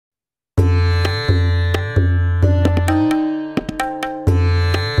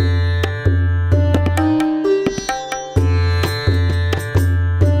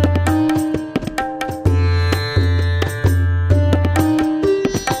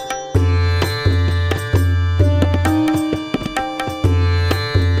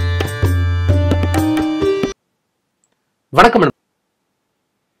வணக்கம்.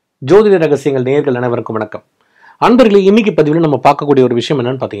 ஜோதிட ரகசியங்கள் நேயர்கள் அனைவருக்கும் வணக்கம். அன்பர்களே, இன்னைக்கு பதிவில் நம்ம பார்க்கக்கூடிய ஒரு விஷயம்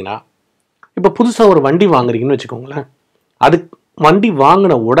என்னன்னு பார்த்தீங்கன்னா, இப்போ புதுசாக ஒரு வண்டி வாங்குறீங்கன்னு வச்சுக்கோங்களேன். அது வண்டி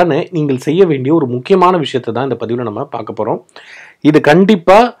வாங்கின உடனே நீங்கள் செய்ய வேண்டிய ஒரு முக்கியமான விஷயத்தை தான் இந்த பதிவில் நம்ம பார்க்க போகிறோம். இது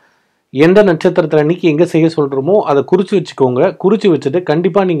கண்டிப்பாக எந்த நட்சத்திரத்தில் அன்னைக்கு எங்கே செய்ய சொல்கிறோமோ அதை குறித்து வச்சுக்கோங்க. குறித்து வச்சுட்டு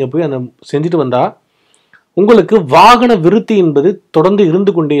கண்டிப்பாக நீங்கள் போய் அதை செஞ்சுட்டு வந்தால் உங்களுக்கு வாகன விருத்தி என்பது தொடர்ந்து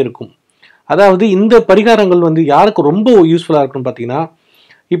இருந்து கொண்டே இருக்கும். அதாவது இந்த பரிகாரங்கள் யாருக்கு ரொம்ப யூஸ்ஃபுல்லாக இருக்குன்னு பார்த்தீங்கன்னா,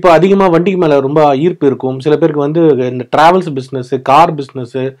 இப்போ அதிகமாக வண்டிக்கு மேலே ரொம்ப ஈர்ப்பு இருக்கும். சில பேருக்கு இந்த ட்ராவல்ஸ் பிஸ்னஸ்ஸு, கார்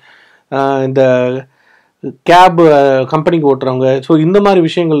பிஸ்னஸ்ஸு, இந்த கேப் கம்பெனிக்கு ஓட்டுறவங்க, ஸோ இந்த மாதிரி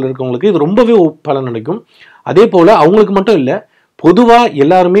விஷயங்கள் இருக்கவங்களுக்கு இது ரொம்பவே பலன் அளிக்கும். அதே போல் அவங்களுக்கு மட்டும் இல்லை, பொதுவாக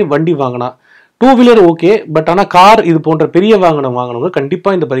எல்லாருமே வண்டி வாங்கினா, டூ வீலர் ஓகே, பட் ஆனால் கார் இது போன்ற பெரிய வாகனம் வாங்கினவங்க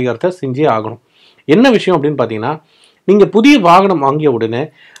கண்டிப்பாக இந்த பரிகாரத்தை செஞ்சே ஆகணும். என்ன விஷயம் அப்படின்னு பார்த்தீங்கன்னா, நீங்கள் புதிய வாகனம் வாங்கிய உடனே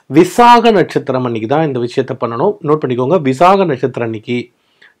விசாக நட்சத்திரம் அன்னைக்கு தான் இந்த விஷயத்தை பண்ணணும். நோட் பண்ணிக்கோங்க. விசாக நட்சத்திரம் அன்னைக்கு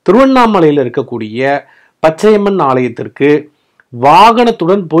திருவண்ணாமலையில் இருக்கக்கூடிய பச்சையம்மன் ஆலயத்திற்கு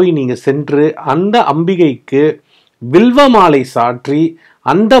வாகனத்துடன் போய் நீங்கள் சென்று அந்த அம்பிகைக்கு வில்வ மாலை சாற்றி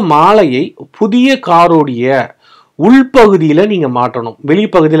அந்த மாலையை புதிய காரோடைய உள்பகுதியில் நீங்கள் மாட்டணும்.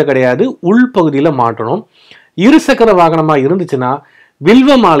 வெளிப்பகுதியில் கிடையாது, உள்பகுதியில் மாட்டணும். இருசக்கர வாகனமாக இருந்துச்சுன்னா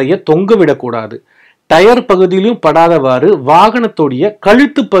வில்வ மாலையை தொங்க விடக்கூடாது. டயர் பகுதியிலும் படாதவாறு வாகனத்தோடைய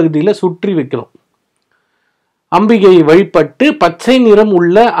கழுத்து பகுதியில் சுற்றி வைக்கணும். அம்பிகையை வழிபட்டு பச்சை நிறம்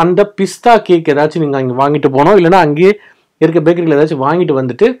உள்ள அந்த பிஸ்தா கேக் ஏதாச்சும் நீங்கள் அங்கே வாங்கிட்டு போனோம், இல்லைன்னா அங்கேயே இருக்க பேக்கரியில் ஏதாச்சும் வாங்கிட்டு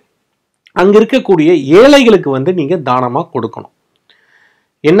வந்துட்டு அங்கே இருக்கக்கூடிய ஏழைகளுக்கு நீங்கள் தானமாக கொடுக்கணும்.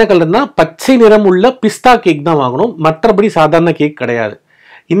 என்ன கலர்னா பச்சை நிறம் உள்ள பிஸ்தா கேக் தான் வாங்கணும், மற்றபடி சாதாரண கேக் கிடையாது.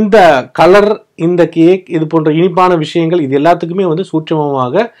 இந்த கலர், இந்த கேக், இது போன்ற இனிப்பான விஷயங்கள் இது எல்லாத்துக்குமே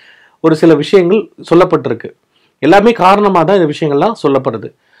சூட்சமமாக ஒரு சில விஷயங்கள் சொல்லப்பட்டிருக்கு. எல்லாமே காரணமாக தான் இந்த விஷயங்கள்லாம் சொல்லப்படுது.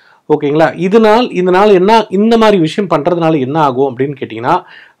 ஓகேங்களா? இதனால் என்ன, இந்த மாதிரி விஷயம் பண்ணுறதுனால என்ன ஆகும் அப்படின்னு கேட்டிங்கன்னா,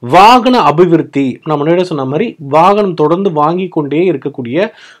 வாகன அபிவிருத்தி, நான் முன்னாடி சொன்ன மாதிரி வாகனம் தொடர்ந்து வாங்கி கொண்டே இருக்கக்கூடிய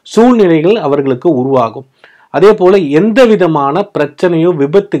சூழ்நிலைகள் அவர்களுக்கு உருவாகும். அதே போல் எந்த விதமான பிரச்சனையோ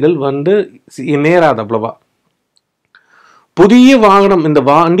விபத்துகள் நேராது. அவ்வளவா புதிய வாகனம் இந்த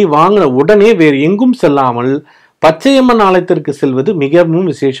வண்டி வாங்கின உடனே வேறு எங்கும் செல்லாமல் பச்சையம்மன் ஆலயத்திற்கு செல்வது மிகவும்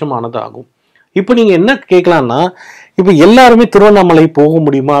விசேஷமானதாகும். இப்போ நீங்கள் என்ன கேட்கலான்னா, இப்போ எல்லாருமே திருவண்ணாமலை போக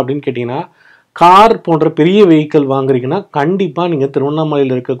முடியுமா அப்படின்னு கேட்டிங்கன்னா, கார் போன்ற பெரிய வெஹிக்கிள் வாங்குறீங்கன்னா கண்டிப்பாக நீங்கள்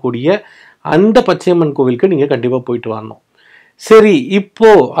திருவண்ணாமலையில் இருக்கக்கூடிய அந்த பச்சையம்மன் கோவிலுக்கு நீங்கள் கண்டிப்பாக போயிட்டு வரணும். சரி,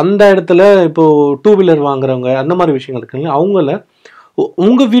 இப்போது அந்த இடத்துல இப்போது டூ வீலர் வாங்குறவங்க அந்த மாதிரி விஷயங்கள் இருக்குங்க, அவங்கள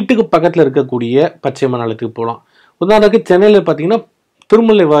உங்கள் வீட்டுக்கு பக்கத்தில் இருக்கக்கூடிய பச்சையம்மன் ஆலயத்துக்கு போகலாம். உதாரணத்துக்கு சென்னையில் பார்த்தீங்கன்னா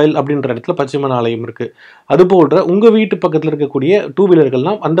திருமலை வாயில் அப்படின்ற இடத்துல பச்சையம்மன் ஆலயம் இருக்குது. அது போன்ற உங்கள் வீட்டு பக்கத்தில் இருக்கக்கூடிய டூ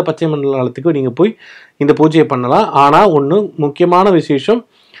வீலர்கள்லாம் அந்த பச்சையம்மன் ஆலயத்துக்கு நீங்கள் போய் இந்த பூஜையை பண்ணலாம். ஆனால் ஒன்று முக்கியமான விசேஷம்,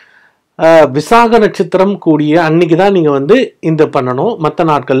 விசாக நட்சத்திரம் கூடிய அன்னைக்கு தான் நீங்கள் இந்த பண்ணணும், மற்ற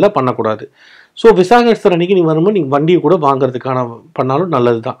நாட்களில் பண்ணக்கூடாது. ஸோ விசாக நட்சத்திரம் அன்னைக்கு நீங்கள் வரும்போது நீங்கள் வண்டியை கூட வாங்குறதுக்கான பண்ணாலும்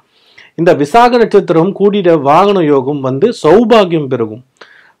நல்லது தான். இந்த விசாக நட்சத்திரம் கூடிய வாகன யோகம் சௌபாகியம் பெருகும்.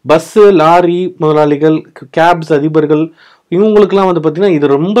 பஸ்ஸு, லாரி முதலாளிகள், கேப்ஸ் அதிபர்கள், இவங்களுக்கெல்லாம் பார்த்தீங்கன்னா இது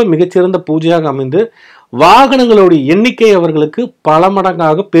ரொம்ப மிகச்சிறந்த பூஜையாக அமைந்து வாகனங்களுடைய எண்ணிக்கை அவர்களுக்கு பல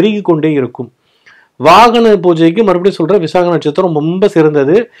மடங்காக பெருகி கொண்டே இருக்கும். வாகன பூஜைக்கு மறுபடியும் சொல்கிற விசாக நட்சத்திரம் ரொம்ப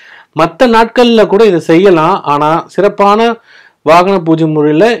சிறந்தது. மற்ற நாட்களில் கூட இதை செய்யலாம், ஆனால் சிறப்பான வாகன பூஜை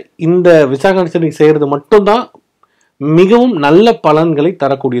முறையில் இந்த விசாக நட்சத்திரம் செய்கிறது மட்டும்தான் மிகவும் நல்ல பலன்களை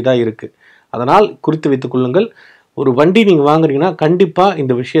தரக்கூடியதாக இருக்குது. அதனால் குறித்து வைத்துக் கொள்ளுங்கள். ஒரு வண்டி நீங்கள் வாங்குறீங்கன்னா கண்டிப்பாக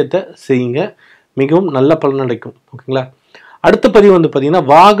இந்த விஷயத்தை செய்யுங்க, மிகவும் நல்ல பலன் அளிக்கும். ஓகேங்களா? அடுத்த பதிவு பார்த்தீங்கன்னா,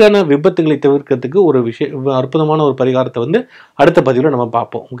 வாகன விபத்துகளை தவிர்க்கிறதுக்கு ஒரு அற்புதமான ஒரு பரிகாரத்தை அடுத்த பதிவில் நம்ம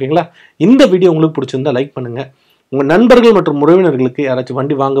பார்ப்போம். ஓகேங்களா? இந்த வீடியோ உங்களுக்கு பிடிச்சிருந்தா லைக் பண்ணுங்கள். உங்கள் நண்பர்கள் மற்றும் உறவினர்களுக்கு யாராச்சும்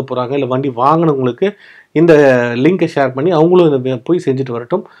வண்டி வாங்க போகிறாங்க, இல்லை வண்டி வாங்கினவங்களுக்கு இந்த லிங்கை ஷேர் பண்ணி அவங்களும் இதை போய் செஞ்சுட்டு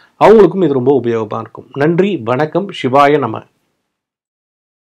வரட்டும். அவங்களுக்கும் இது ரொம்ப உபயோகமாக இருக்கும். நன்றி, வணக்கம், சிவாய நம.